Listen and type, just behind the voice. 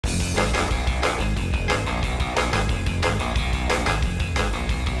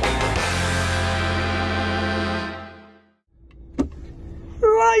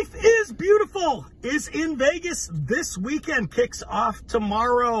T-Mobile is in Vegas this weekend, kicks off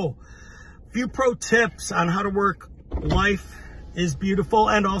tomorrow. Few pro tips on how to work Life is Beautiful,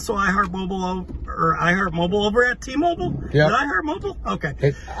 and also iHeart Mobile over at T-Mobile. Yeah. iHeart Mobile?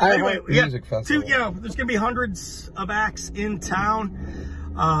 Okay. Anyway, Music Festival. There's going to be hundreds of acts in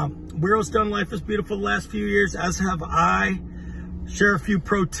town. Wero's done Life is Beautiful the last few years, as have I. Share a few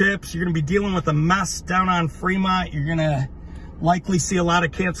pro tips. You're going to be dealing with a mess down on Fremont. You're going to likely see a lot of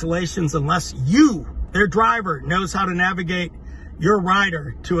cancellations unless you, their driver, knows how to navigate your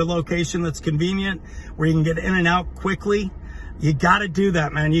rider to a location that's convenient, where you can get in and out quickly. You got to do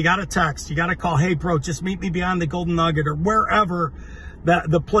that, man. You got to text. You got to call, hey, bro, just meet me beyond the Golden Nugget or wherever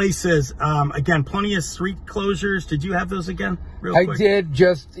the place is. Again, plenty of street closures. Did you have those again? Real quick? I did.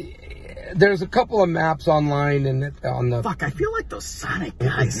 There's a couple of maps online on the... Fuck, I feel like those Sonic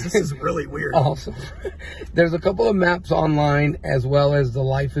guys. This is really weird. Awesome. There's a couple of maps online, as well as the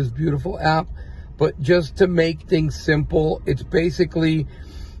Life is Beautiful app. But just to make things simple, it's basically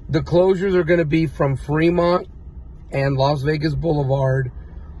the closures are going to be from Fremont and Las Vegas Boulevard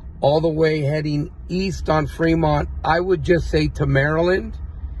all the way heading east on Fremont. I would just say to Maryland,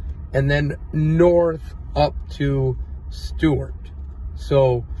 and then north up to Stewart.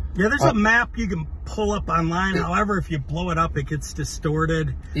 So... yeah, there's a map you can pull up online. However, if you blow it up, it gets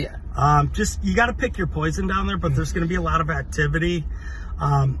distorted. Yeah. You got to pick your poison down there, but there's going to be a lot of activity.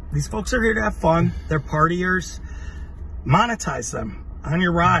 These folks are here to have fun. They're partiers. Monetize them on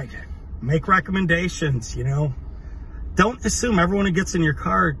your ride. Make recommendations, Don't assume everyone who gets in your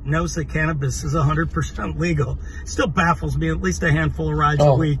car knows that cannabis is 100% legal. Still baffles me, at least a handful of rides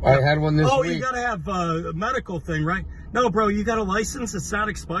a week. I had one this week. Oh, you got to have a medical thing, right? No, bro, you got a license that's not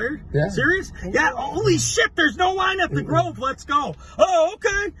expired? Yeah. Serious? Yeah, holy shit, there's no line at the Grove. Let's go. Oh,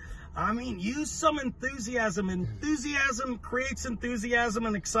 okay. I mean, use some enthusiasm. Enthusiasm creates enthusiasm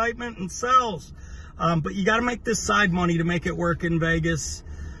and excitement and sells. But you got to make this side money to make it work in Vegas.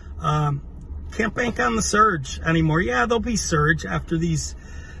 Can't bank on the surge anymore. Yeah, there'll be surge after these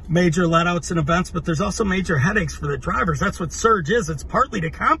major letouts and events, but there's also major headaches for the drivers. That's what surge is. It's partly to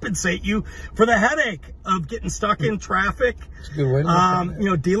compensate you for the headache of getting stuck in traffic. It's a good way to look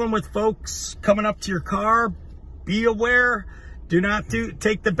at it. Dealing with folks coming up to your car. Be aware. Do not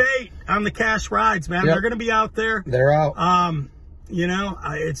take the bait on the cash rides, man. Yep. They're going to be out there. They're out.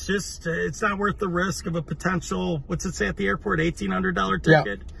 It's just, it's not worth the risk of a potential, what's it say at the airport, $1,800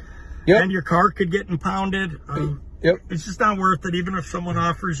 ticket? Yep. And your car could get impounded. Yep. It's just not worth it, even if someone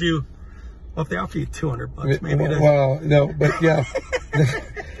offers you, well, if they offer you $200, maybe. Well, no, but yeah.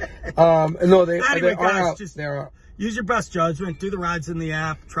 No, they Anyway, are guys, out. just They're out. use your best judgment. Do the rides in the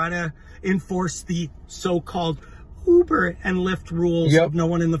app. Try to enforce the so-called Uber and Lyft rules of no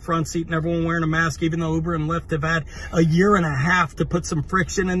one in the front seat and everyone wearing a mask, even though Uber and Lyft have had a year and a half to put some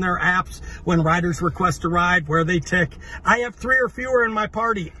friction in their apps when riders request a ride where they tick, I have 3 or fewer in my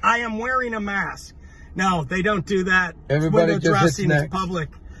party. I am wearing a mask. No, they don't do that. Everybody when just hits addressing next. public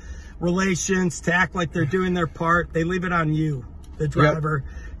relations to act like they're doing their part. They leave it on you, the driver,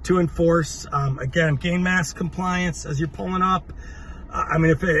 to enforce. Again, gain mask compliance as you're pulling up. I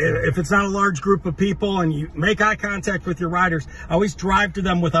mean, if it's not a large group of people and you make eye contact with your riders, I always drive to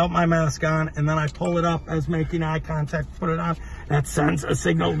them without my mask on, and then I pull it up as making eye contact, put it on. That sends a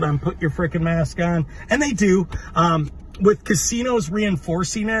signal to them, put your freaking mask on. And they do. With casinos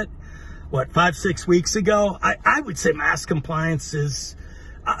reinforcing it, 5-6 weeks ago, I would say mask compliance is...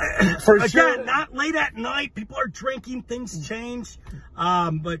 For sure. Again, not late at night. People are drinking. Things change.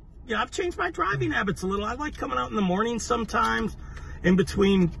 But, I've changed my driving habits a little. I like coming out in the morning sometimes, in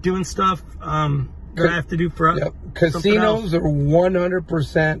between doing stuff that I have to do for Casinos are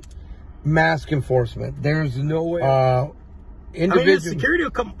 100% mask enforcement. There's no way. Security will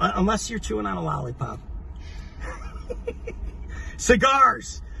come unless you're chewing on a lollipop.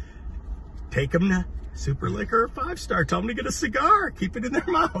 Cigars. Take them to Super Liquor or 5-Star. Tell them to get a cigar. Keep it in their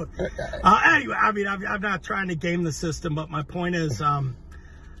mouth. Anyway, I mean, I'm not trying to game the system, but my point is,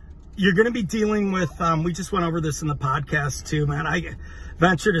 you're going to be dealing with, we just went over this in the podcast too, man. I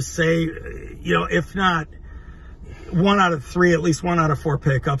venture to say, if not 1 out of 3, at least 1 out of 4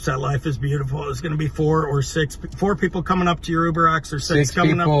 pickups at Life is Beautiful. It's going to be 4 or 6, 4 people coming up to your UberX or 6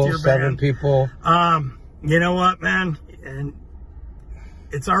 coming people, up to your 7 van. people. You know what, man? And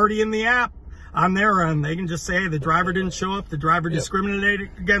it's already in the app. On their end, they can just say, hey, the driver didn't show up, the driver discriminated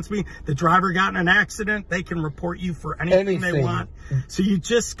against me, the driver got in an accident. They can report you for anything they want. So you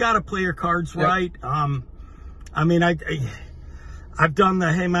just got to play your cards right. I mean, I've done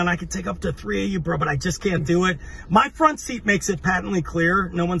the, hey, man, I could take up to 3 of you, bro, but I just can't do it. My front seat makes it patently clear.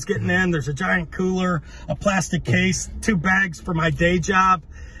 No one's getting in. There's a giant cooler, a plastic case, 2 bags for my day job.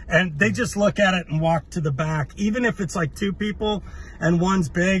 And they just look at it and walk to the back. Even if it's like 2 people and one's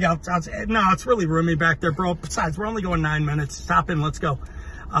big, I'll say, no, it's really roomy back there, bro. Besides, we're only going 9 minutes. Stop in, let's go.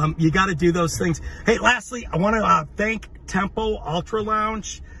 You got to do those things. Hey, lastly, I want to thank Tempo Ultra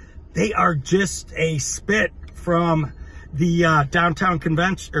Lounge. They are just a spit from the downtown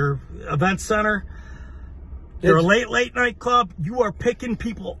convention or event center. They're a late night club. You are picking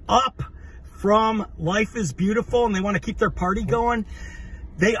people up from Life is Beautiful, and they want to keep their party going.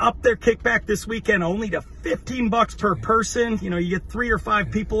 They upped their kickback this weekend only to $15 per person. You know, you get 3 or 5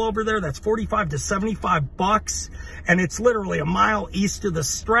 people over there. That's $45 to $75, and it's literally a mile east of the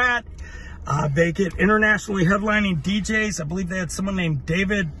Strat. They get internationally headlining DJs. I believe they had someone named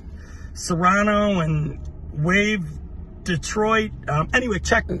David Serrano and Wave Detroit. Anyway,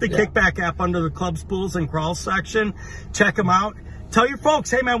 check the Kickback app under the Clubs, Pools, and Crawls section. Check them out. Tell your folks,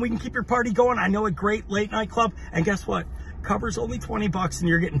 hey man, we can keep your party going. I know a great late night club, and guess what? Covers only $20 and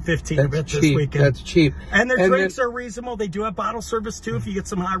you're getting 15 of it this weekend. That's cheap. And their drinks are reasonable. They do have bottle service too if you get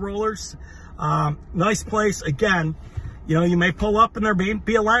some high rollers. Nice place. Again, you know, you may pull up and there may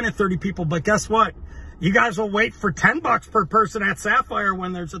be a line of 30 people, but guess what? You guys will wait for $10 per person at Sapphire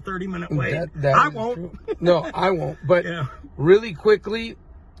when there's a 30-minute wait. I won't. No, I won't. But really quickly,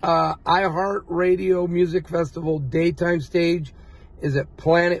 iHeartRadio Music Festival daytime stage is at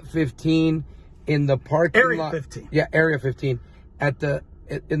Planet 15 in the parking lot. Area 15. Yeah, Area 15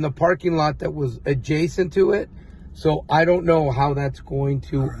 in the parking lot that was adjacent to it. So I don't know how that's going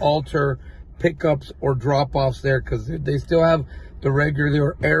to alter pickups or drop-offs there, because they still have the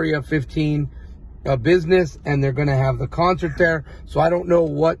regular Area 15 business, and they're going to have the concert there. So I don't know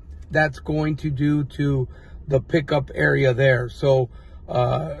what that's going to do to the pickup area there. So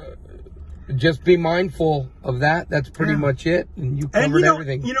just be mindful of that. That's pretty much it. And you covered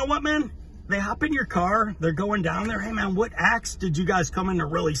everything. You know what, man? They hop in your car. They're going down there. Hey, man, what acts did you guys come in to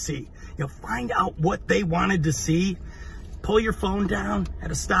really see? You know, find out what they wanted to see. Pull your phone down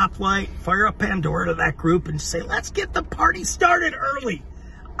at a stoplight. Fire up Pandora to that group and say, let's get the party started early.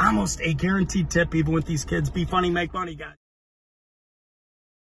 Almost a guaranteed tip, even with these kids. Be funny, make money, guys.